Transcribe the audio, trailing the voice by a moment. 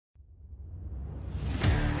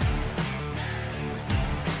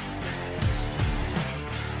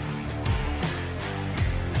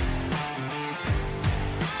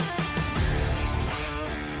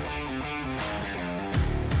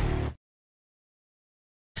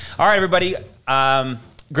All right, everybody.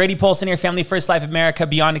 Grady Polcyn here, Family First Life America.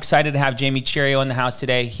 Beyond excited to have Jamie Chirio in the house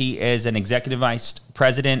today. He is an executive vice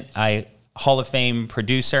president, a Hall of Fame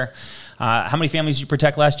producer. How many families did you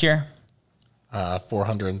protect last year?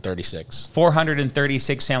 436.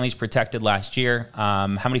 436 families protected last year. How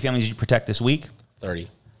many families did you protect this week? 30.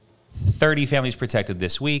 30 families protected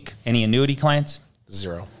this week. Any annuity clients?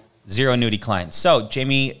 Zero. Zero annuity clients. So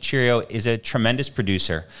Jamie Chirio is a tremendous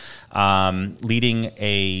producer, leading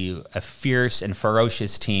a fierce and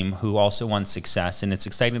ferocious team who also wants success. And it's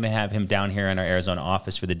exciting to have him down here in our Arizona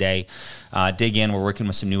office for the day. Dig in. We're working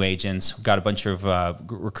with some new agents. We've got a bunch of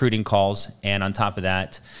recruiting calls. And on top of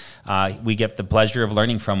that, we get the pleasure of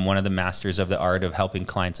learning from one of the masters of the art of helping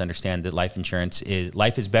clients understand that life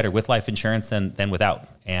is better with life insurance than without.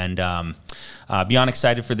 And beyond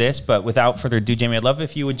excited for this, but without further ado, Jamie, I'd love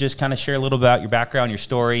if you would just kind of share a little about your background, your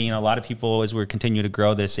story. You know, a lot of people, as we continue to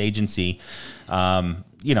grow this agency,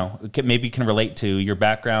 maybe can relate to your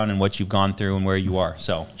background and what you've gone through and where you are.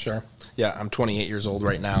 So sure. Yeah, I'm 28 years old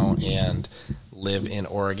right now and live in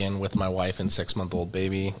Oregon with my wife and 6-month-old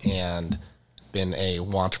baby, and been a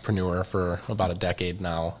entrepreneur for about a decade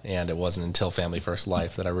now. And it wasn't until Family First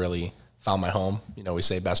Life that I really found my home. You know, we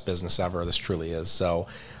say best business ever. This truly is. So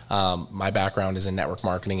my background is in network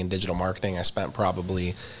marketing and digital marketing. I spent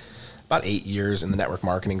probably about 8 years in the network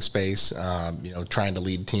marketing space, trying to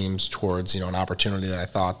lead teams towards, an opportunity that I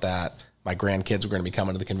thought that my grandkids were going to be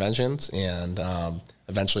coming to the conventions. And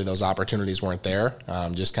eventually those opportunities weren't there.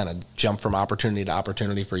 Just kind of jumped from opportunity to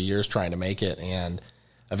opportunity for years trying to make it. And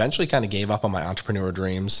eventually kind of gave up on my entrepreneur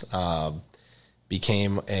dreams,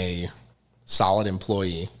 became a solid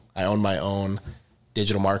employee. I owned my own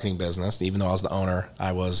digital marketing business. Even though I was the owner,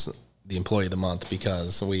 I was the employee of the month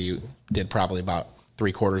because we did probably about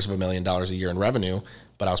 $750,000 a year in revenue,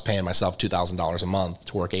 but I was paying myself $2,000 a month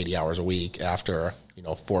to work 80 hours a week after,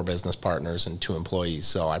 4 business partners and 2 employees.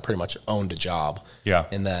 So I pretty much owned a job. Yeah.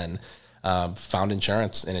 And then found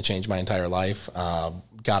insurance, and it changed my entire life.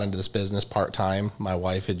 Got into this business part-time. My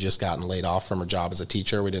wife had just gotten laid off from her job as a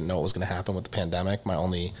teacher. We didn't know what was going to happen with the pandemic. My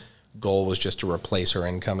only goal was just to replace her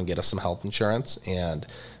income and get us some health insurance, and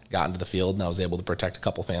got into the field, and I was able to protect a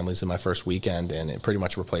couple families in my first weekend, and it pretty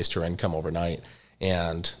much replaced her income overnight.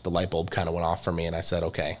 And the light bulb kind of went off for me, and I said,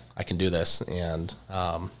 okay, I can do this. And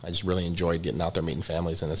I just really enjoyed getting out there meeting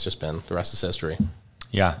families, and it's just been, the rest is history.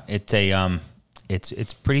 Yeah,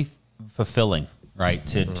 it's pretty fulfilling, right?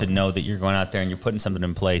 To know that you're going out there and you're putting something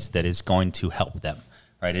in place that is going to help them,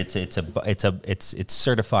 right? It's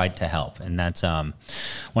certified to help, and that's one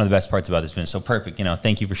of the best parts about this business. So perfect,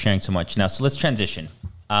 thank you for sharing so much. Now, so let's transition.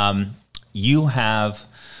 You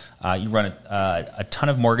run a ton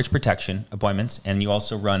of mortgage protection appointments, and you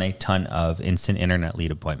also run a ton of instant internet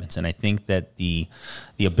lead appointments. And I think that the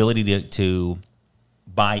ability to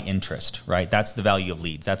buy interest, right? That's the value of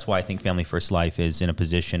leads. That's why I think Family First Life is in a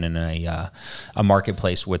position in a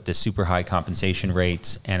marketplace with the super high compensation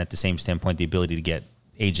rates, and at the same standpoint, the ability to get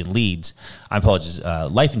agent leads.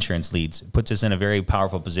 Life insurance leads puts us in a very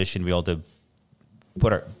powerful position to be able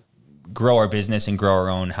to grow our business and grow our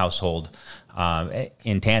own household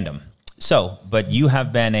in tandem. So, but you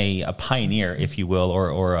have been a pioneer, if you will,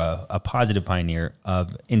 or a positive pioneer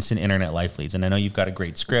of instant internet life leads. And I know you've got a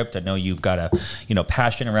great script. I know you've got a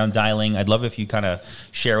passion around dialing. I'd love if you kind of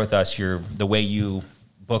share with us the way you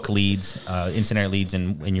book leads, instant internet leads,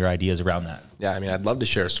 and your ideas around that. Yeah, I'd love to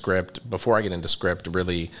share a script. Before I get into script,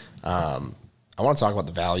 really, I want to talk about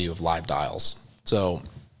the value of live dials. So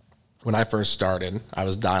when I first started, I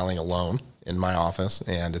was dialing alone in my office,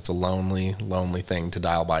 and it's a lonely, lonely thing to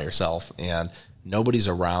dial by yourself, and nobody's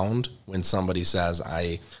around when somebody says,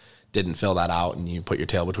 I didn't fill that out, and you put your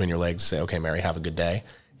tail between your legs and say, okay, Mary, have a good day.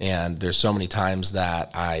 And there's so many times that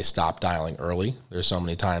I stopped dialing early. There's so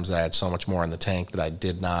many times that I had so much more in the tank that I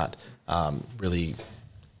did not really,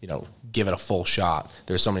 give it a full shot.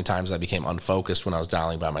 There's so many times I became unfocused when I was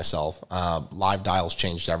dialing by myself. Live dials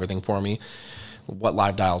changed everything for me. What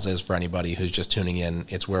live dials is, for anybody who's just tuning in,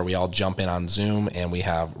 it's where we all jump in on Zoom, and we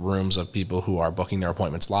have rooms of people who are booking their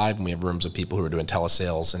appointments live, and we have rooms of people who are doing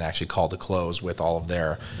telesales and actually call to close with all of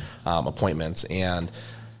their appointments. And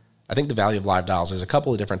I think the value of live dials, there's a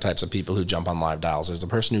couple of different types of people who jump on live dials. There's the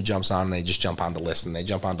person who jumps on and they just jump on to listen. They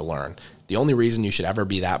jump on to learn. The only reason you should ever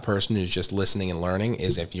be that person who's just listening and learning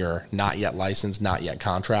is if you're not yet licensed, not yet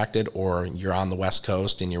contracted, or you're on the West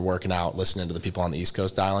Coast and you're working out, listening to the people on the East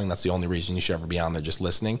Coast dialing. That's the only reason you should ever be on there, just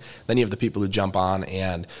listening. Then you have the people who jump on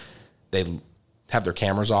and they have their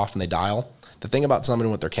cameras off and they dial. The thing about somebody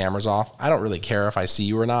with their cameras off, I don't really care if I see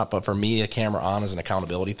you or not, but for me, a camera on is an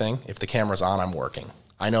accountability thing. If the camera's on, I'm working.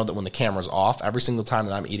 I know that when the camera's off, every single time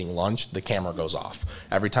that I'm eating lunch, the camera goes off.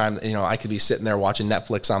 Every time, you know, I could be sitting there watching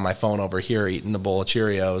Netflix on my phone over here, eating a bowl of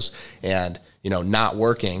Cheerios and, you know, not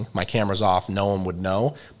working, my camera's off, no one would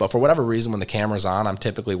know. But for whatever reason, when the camera's on, I'm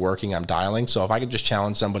typically working, I'm dialing. So if I could just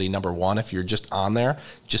challenge somebody, number one, if you're just on there,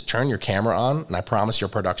 just turn your camera on, and I promise your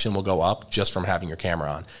production will go up just from having your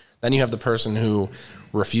camera on. Then you have the person who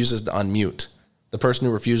refuses to unmute. The person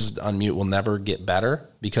who refuses to unmute will never get better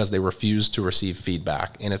because they refuse to receive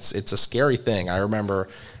feedback. And it's a scary thing. I remember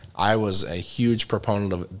I was a huge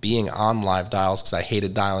proponent of being on live dials because I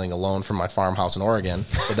hated dialing alone from my farmhouse in Oregon.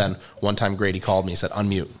 But then one time Grady called me and said,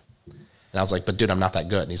 unmute. And I was like, but dude, I'm not that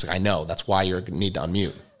good. And he's like, I know. That's why you need to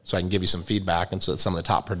unmute, so I can give you some feedback. And so that some of the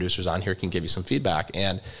top producers on here can give you some feedback.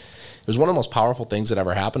 And it was one of the most powerful things that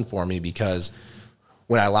ever happened for me, because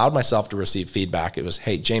when I allowed myself to receive feedback, it was,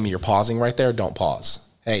 hey, Jamie, you're pausing right there. Don't pause.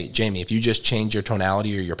 Hey, Jamie, if you just change your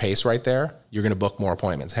tonality or your pace right there, you're going to book more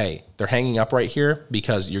appointments. Hey, they're hanging up right here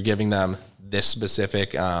because you're giving them this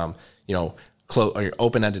specific, you know, or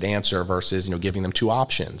open-ended answer versus, you know, giving them two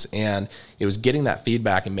options. And it was getting that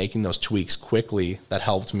feedback and making those tweaks quickly that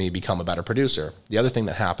helped me become a better producer. The other thing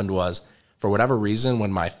that happened was, for whatever reason,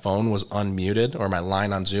 when my phone was unmuted or my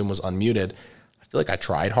line on Zoom was unmuted, I feel like I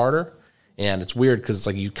tried harder. And it's weird because it's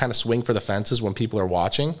like you kind of swing for the fences when people are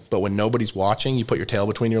watching, but when nobody's watching, you put your tail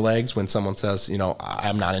between your legs when someone says, you know,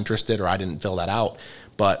 I'm not interested or I didn't fill that out.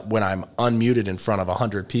 But when I'm unmuted in front of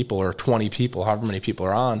 100 people or 20 people, however many people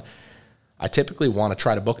are on, I typically want to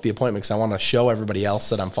try to book the appointment because I want to show everybody else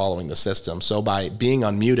that I'm following the system. So by being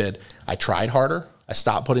unmuted, I tried harder. I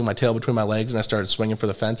stopped putting my tail between my legs and I started swinging for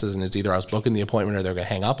the fences. And it's either I was booking the appointment or they're going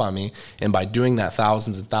to hang up on me. And by doing that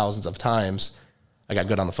thousands and thousands of times, I got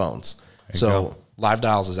good on the phones. So live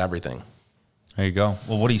dials is everything. There you go.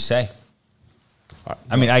 Well, what do you say?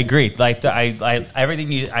 I mean, I agree. Like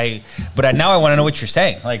everything but now I want to know what you're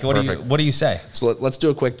saying. Like, what do you say? So let's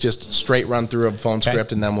do a quick, just straight run through of phone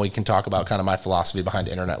script, and then we can talk about kind of my philosophy behind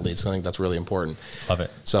internet leads. So I think that's really important. Love it.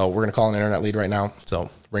 So we're going to call an internet lead right now. So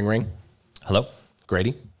ring, ring. Hello,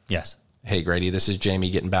 Grady. Yes. Hey, Grady, this is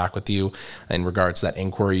Jamie getting back with you in regards to that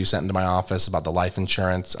inquiry you sent into my office about the life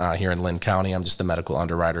insurance here in Lynn County. I'm just the medical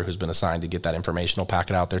underwriter who's been assigned to get that informational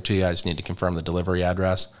packet out there to you. I just need to confirm the delivery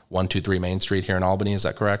address, 123 Main Street here in Albany. Is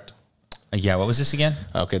that correct? Yeah. What was this again?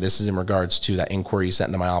 Okay, this is in regards to that inquiry you sent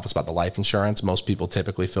into my office about the life insurance. Most people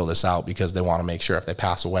typically fill this out because they want to make sure if they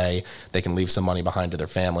pass away, they can leave some money behind to their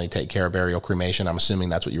family, take care of burial, cremation. I'm assuming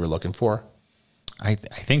that's what you were looking for. I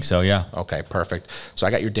think so, yeah. Okay, perfect. So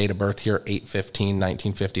I got your date of birth here,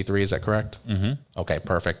 8/15/1953. Is that correct? Mm-hmm. Okay,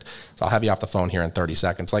 perfect. So I'll have you off the phone here in 30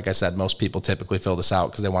 seconds. Like I said, most people typically fill this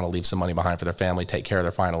out because they want to leave some money behind for their family, take care of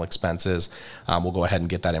their final expenses. We'll go ahead and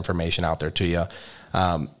get that information out there to you.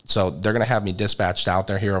 So they're going to have me dispatched out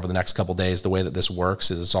there here over the next couple of days. The way that this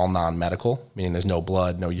works is it's all non-medical, meaning there's no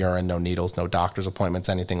blood, no urine, no needles, no doctor's appointments,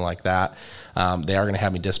 anything like that. They are going to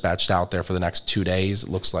have me dispatched out there for the next 2 days. It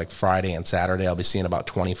looks like Friday and Saturday I'll be seeing about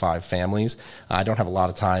 25 families. I don't have a lot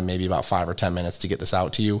of time, maybe about 5 or 10 minutes to get this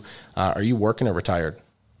out to you. Are you working or retired?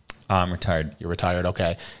 I'm retired. You're retired,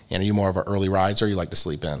 okay. And are you more of an early riser or you like to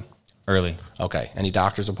sleep in? Early. Okay. Any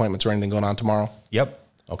doctor's appointments or anything going on tomorrow? Yep.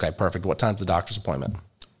 Okay, perfect. What time's the doctor's appointment?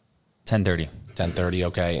 10:30. 10:30,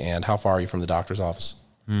 okay. And how far are you from the doctor's office?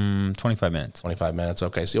 25 minutes. 25 minutes,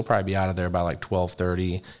 okay. So you'll probably be out of there by like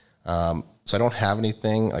 12:30. So I don't have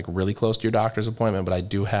anything like really close to your doctor's appointment, but I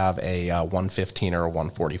do have a 1:15 or a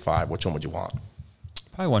 1:45. Which one would you want?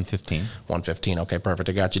 Probably 1:15. 1:15, okay, perfect.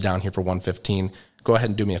 I got you down here for 1:15. Go ahead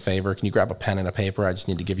and do me a favor. Can you grab a pen and a paper? I just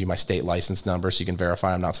need to give you my state license number so you can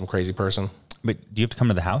verify I'm not some crazy person. But do you have to come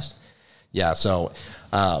to the house? Yeah, so,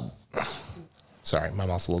 sorry, my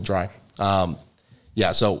mouth's a little dry.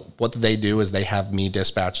 Yeah, so what they do is they have me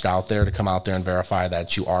dispatched out there to come out there and verify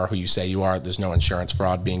that you are who you say you are. There's no insurance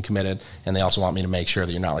fraud being committed. And they also want me to make sure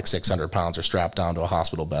that you're not like 600 pounds or strapped down to a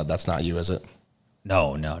hospital bed. That's not you, is it?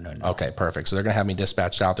 No. Okay, perfect. So they're going to have me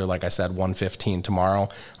dispatched out there, like I said, 1:15 tomorrow.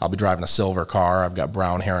 I'll be driving a silver car. I've got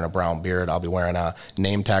brown hair and a brown beard. I'll be wearing a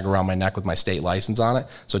name tag around my neck with my state license on it.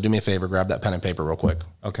 So do me a favor, grab that pen and paper real quick.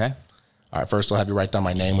 Okay. All right, first I'll have you write down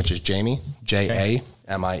my name, which is Jamie, Jamie.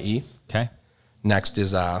 Okay. Next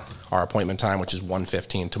is our appointment time, which is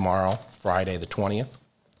 1:15 tomorrow, Friday the 20th. And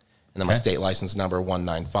then my state license number,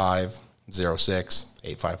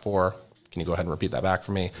 195-06-854. Can you go ahead and repeat that back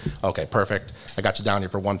for me? Okay, perfect. I got you down here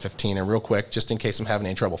for 1:15. And real quick, just in case I'm having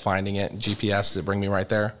any trouble finding it, GPS, does it bring me right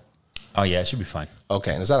there? Oh, yeah, it should be fine.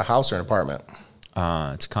 Okay, and is that a house or an apartment?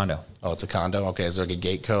 It's a condo. Oh, it's a condo? Okay, is there like a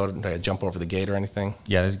gate code? Did I jump over the gate or anything?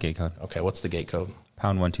 Yeah, there's a gate code. Okay, what's the gate code?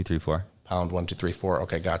 #1234. pound 1234.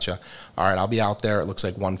 Okay, gotcha. All right, I'll be out there. It looks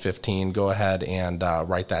like 1:15. Go ahead and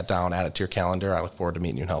write that down, add it to your calendar. I look forward to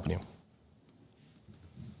meeting you and helping you.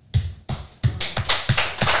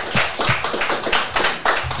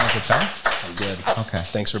 I'm good. Okay.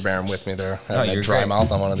 Thanks for bearing with me there. I No, haven't had dry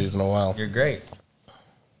mouth on one of these in a while. You're great.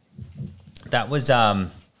 That was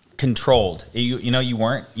controlled. You know, you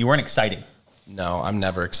weren't exciting. No, I'm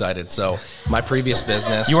never excited. So my previous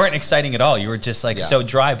business, you weren't exciting at all. You were just like so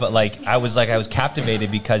dry, but I was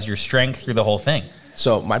captivated because your strength through the whole thing.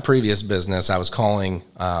 So my previous business, I was calling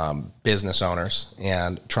business owners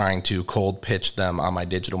and trying to cold pitch them on my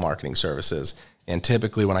digital marketing services. And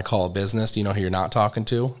typically when I call a business, you know who you're not talking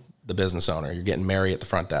to? The business owner. You're getting Mary at the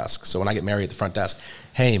front desk. So when I get Mary at the front desk,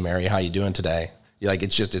 hey, Mary, how you doing today? You're like,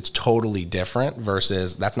 it's totally different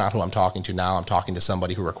versus that's not who I'm talking to now. I'm talking to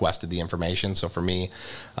somebody who requested the information. So for me,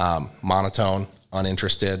 monotone,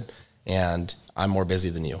 uninterested, and I'm more busy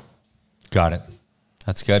than you. Got it.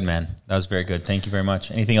 That's good, man. That was very good. Thank you very much.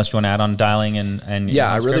 Anything else you want to add on dialing and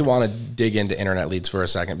yeah, I really want to dig into internet leads for a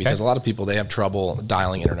second because a lot of people, they have trouble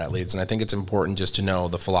dialing internet leads. And I think it's important just to know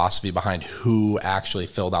the philosophy behind who actually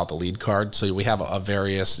filled out the lead card. So we have a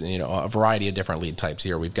variety of different lead types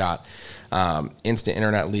here. We've got instant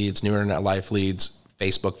internet leads, new internet life leads,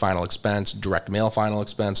 Facebook final expense, direct mail final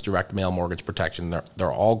expense, direct mail mortgage protection.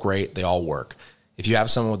 They're all great. They all work. If you have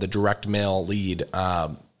someone with a direct mail lead,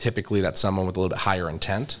 typically that's someone with a little bit higher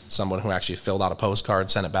intent, someone who actually filled out a postcard,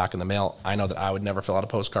 sent it back in the mail. I know that I would never fill out a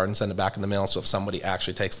postcard and send it back in the mail. So if somebody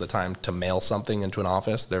actually takes the time to mail something into an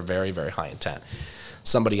office, they're very, very high intent.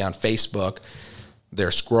 Somebody on Facebook, they're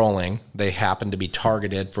scrolling, they happen to be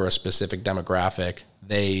targeted for a specific demographic.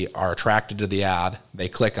 They are attracted to the ad, they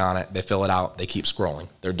click on it, they fill it out, they keep scrolling,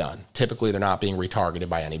 they're done. Typically, they're not being retargeted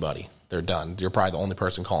by anybody. They're done. You're probably the only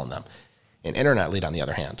person calling them. An internet lead, on the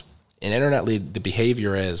other hand, an internet lead, the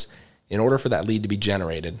behavior is, in order for that lead to be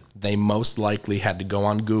generated, they most likely had to go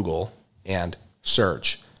on Google and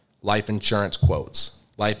search life insurance quotes,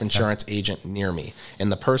 life insurance agent near me.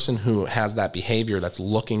 And the person who has that behavior that's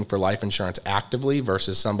looking for life insurance actively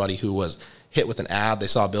versus somebody who was hit with an ad, they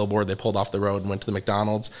saw a billboard, they pulled off the road and went to the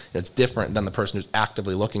McDonald's, it's different than the person who's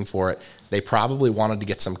actively looking for it. They probably wanted to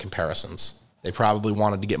get some comparisons. They probably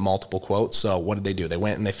wanted to get multiple quotes. So what did they do? They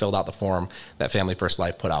went and they filled out the form that Family First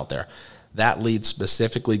Life put out there. That lead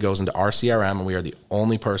specifically goes into our CRM, and we are the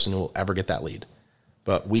only person who will ever get that lead.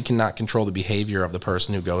 But we cannot control the behavior of the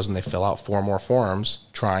person who goes and they fill out 4 more forms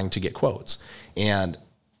trying to get quotes. And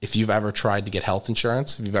if you've ever tried to get health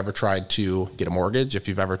insurance, if you've ever tried to get a mortgage, if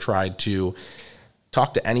you've ever tried to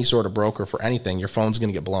talk to any sort of broker for anything, your phone's going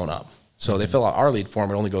to get blown up. So they fill out our lead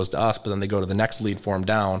form, it only goes to us, but then they go to the next lead form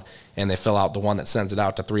down and they fill out the one that sends it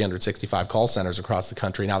out to 365 call centers across the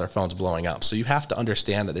country. Now their phone's blowing up. So you have to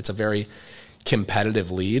understand that it's a very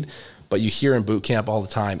competitive lead, but you hear in boot camp all the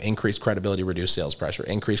time, increase credibility, reduce sales pressure,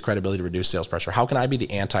 increase credibility, reduce sales pressure. How can I be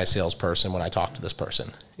the anti-salesperson when I talk to this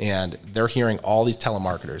person? And they're hearing all these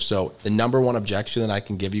telemarketers. So the number one objection that I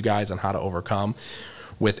can give you guys on how to overcome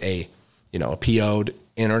with a PO'd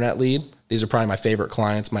internet lead, these are probably my favorite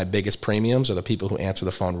clients. My biggest premiums are the people who answer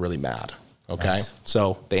the phone really mad. Okay. Nice.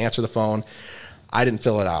 So they answer the phone. I didn't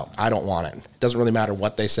fill it out. I don't want it. It doesn't really matter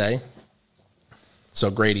what they say.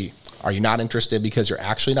 So Grady, are you not interested because you're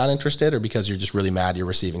actually not interested or because you're just really mad you're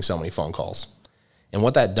receiving so many phone calls? And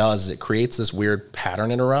what that does is it creates this weird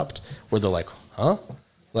pattern interrupt where they're like, huh?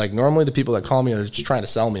 Like normally the people that call me are just trying to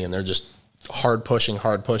sell me and they're just hard pushing.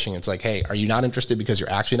 It's like, hey, are you not interested because you're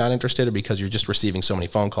actually not interested or because you're just receiving so many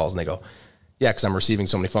phone calls? And they go, yeah, because I'm receiving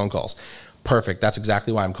so many phone calls. Perfect. That's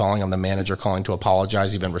exactly why I'm calling. I'm the manager calling to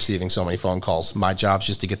apologize. You've been receiving so many phone calls. My job's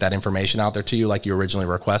just to get that information out there to you like you originally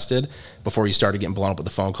requested before you started getting blown up with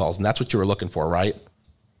the phone calls. And that's what you were looking for, right?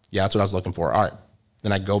 Yeah, that's what I was looking for. All right.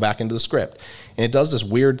 Then I go back into the script. And it does this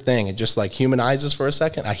weird thing. It just like humanizes for a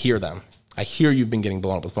second. I hear them. I hear you've been getting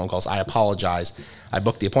blown up with phone calls. I apologize. I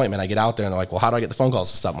book the appointment. I get out there and they're like, well, how do I get the phone calls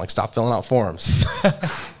and stuff? I'm like, stop filling out forms.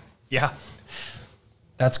 Yeah.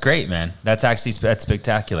 That's great, man. That's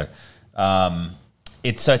spectacular.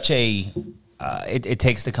 It's such a, it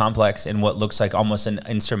takes the complex and what looks like almost an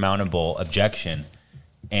insurmountable objection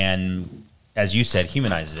and, as you said,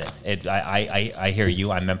 humanizes it. I hear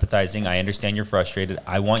you. I'm empathizing. I understand you're frustrated.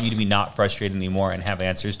 I want you to be not frustrated anymore and have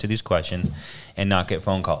answers to these questions and not get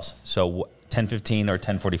phone calls. So 10:15 or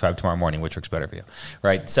 10:45 tomorrow morning, which works better for you,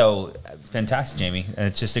 right? So it's fantastic, Jamie. And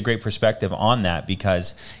it's just a great perspective on that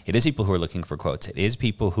because it is people who are looking for quotes. It is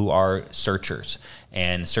people who are searchers,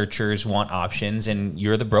 and searchers want options, and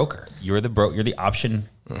you're the broker. You're the option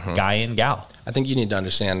guy and gal. I think you need to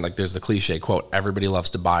understand, like there's the cliche quote, everybody loves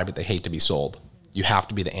to buy, but they hate to be sold. you have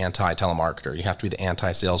to be the anti-telemarketer. You have to be the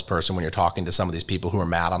anti-salesperson when you're talking to some of these people who are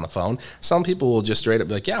mad on the phone. Some people will just straight up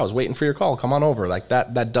be like, yeah, I was waiting for your call. Come on over. Like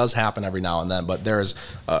that does happen every now and then. But there's,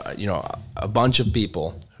 you know, a bunch of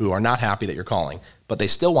people who are not happy that you're calling, but they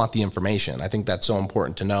still want the information. I think that's so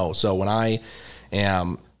important to know. So when I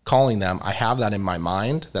am calling them, I have that in my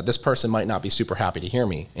mind that this person might not be super happy to hear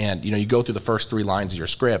me. And, you know, you go through the first 3 lines of your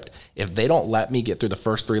script. If they don't let me get through the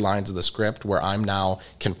first 3 lines of the script where I'm now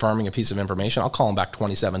confirming a piece of information, I'll call them back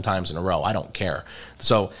 27 times in a row. I don't care.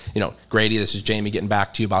 So, you know, Grady, this is Jamie getting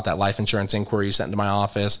back to you about that life insurance inquiry you sent into my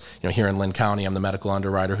office. You know, here in Lynn County, I'm the medical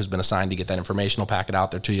underwriter who's been assigned to get that information. I'll pack it out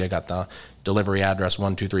there to you. I got the delivery address,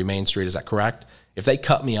 123 Main Street. Is that correct? If they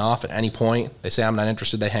cut me off at any point, they say I'm not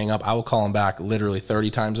interested, they hang up, I will call them back literally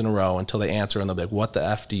 30 times in a row until they answer, and they'll be like, what the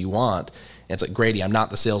F do you want? And it's like, Grady, I'm not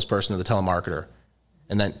the salesperson or the telemarketer.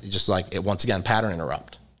 And then just like, once again, pattern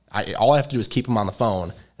interrupt. All I have to do is keep them on the phone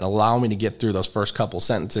and allow me to get through those first couple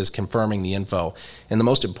sentences confirming the info. And the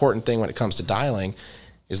most important thing when it comes to dialing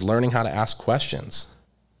is learning how to ask questions.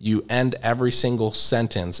 You end every single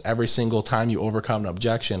sentence, every single time you overcome an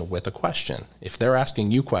objection with a question. If they're asking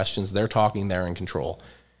you questions, they're talking, they're in control.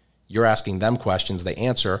 You're asking them questions, they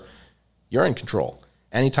answer, you're in control.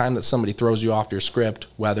 Anytime that somebody throws you off your script,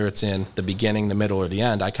 whether it's in the beginning, the middle, or the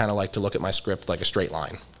end, I kind of like to look at my script like a straight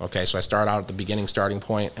line. Okay, so I start out at the beginning starting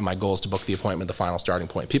point, and my goal is to book the appointment, the final starting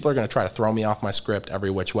point. People are going to try to throw me off my script every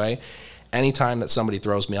which way. Anytime that somebody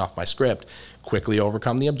throws me off my script, quickly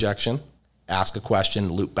overcome the objection, ask a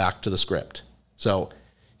question, loop back to the script. So,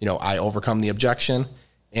 you know, I overcome the objection,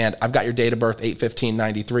 and I've got your date of birth,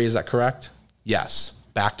 8/15/93, is that correct? Yes.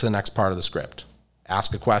 Back to the next part of the script.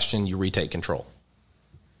 Ask a question, you retake control.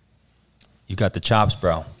 You got the chops,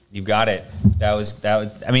 bro. You got it. That was,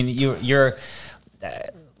 I mean, you're,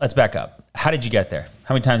 let's back up. How did you get there?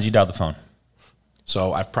 How many times you dialed the phone?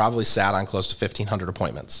 So I've probably sat on close to 1,500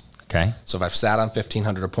 appointments. Okay. So if I've sat on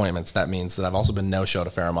 1,500 appointments, that means that I've also been no-showed a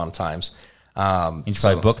fair amount of times. You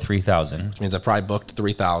probably booked 3,000. Which means I probably booked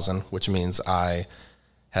 3,000, which means I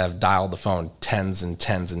have dialed the phone tens and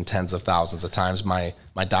tens and tens of thousands of times. My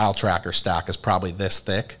dial tracker stack is probably this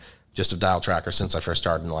thick, just of dial tracker since I first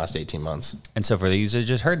started in the last 18 months. And so for these who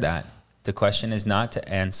just heard that, the question is not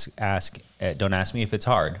to ask, don't ask me if it's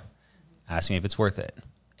hard. Ask me if it's worth it.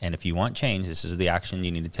 And if you want change, this is the action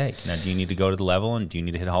you need to take. Now, do you need to go to the level and do you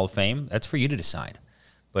need to hit Hall of Fame? That's for you to decide.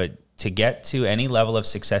 But to get to any level of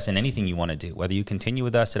success in anything you want to do, whether you continue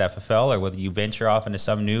with us at FFL or whether you venture off into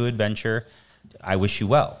some new adventure, I wish you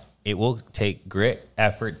well. It will take grit,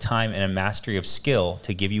 effort, time, and a mastery of skill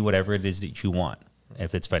to give you whatever it is that you want.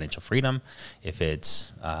 If it's financial freedom, if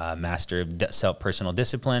it's master of personal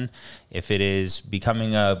discipline, if it is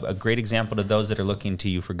becoming a great example to those that are looking to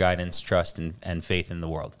you for guidance, trust, and faith in the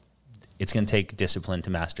world. It's going to take discipline to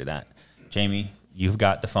master that. Jamie, you've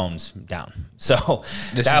got the phones down. So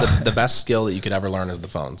this is the best skill that you could ever learn is the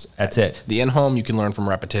phones. That's it. The in-home you can learn from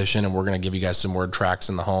repetition, and we're going to give you guys some word tracks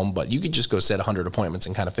in the home, but you could just go set 100 appointments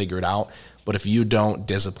and kind of figure it out. But if you don't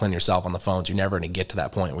discipline yourself on the phones, you're never going to get to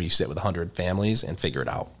that point where you sit with 100 families and figure it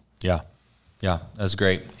out. Yeah. Yeah, that's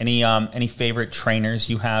great. Any favorite trainers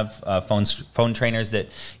you have, phone trainers that,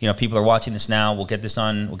 you know, people are watching this now, we'll get this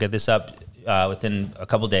up within a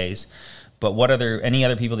couple days. But what any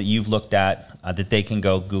other people that you've looked at that they can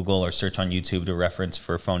go Google or search on YouTube to reference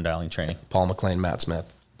for phone dialing training? Paul McLean, Matt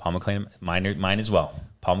Smith. Paul McLean, mine as well.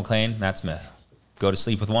 Paul McLean, Matt Smith. Go to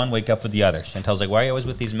sleep with one, wake up with the other. Chantel's like, why are you always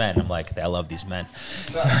with these men? I'm like, I love these men.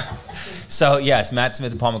 So yes, Matt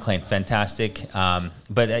Smith and Paul McLean, fantastic.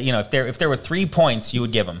 But you know, if there were 3 points you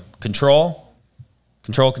would give them: control.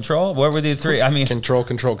 What were the 3? I mean, control,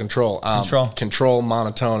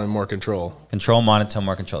 monotone, and more control. Control, monotone,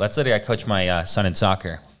 more control. That's literally I coach my son in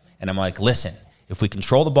soccer, and I'm like, listen, if we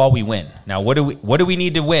control the ball, we win. Now, what do we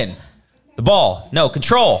need to win? The ball. No,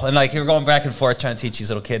 control. And like we're going back and forth trying to teach these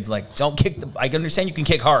little kids, like, don't kick the, I understand you can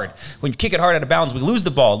kick hard. When you kick it hard out of bounds, we lose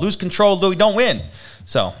the ball, lose control, we don't win.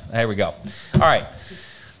 So there we go. All right.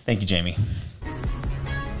 Thank you, Jamie.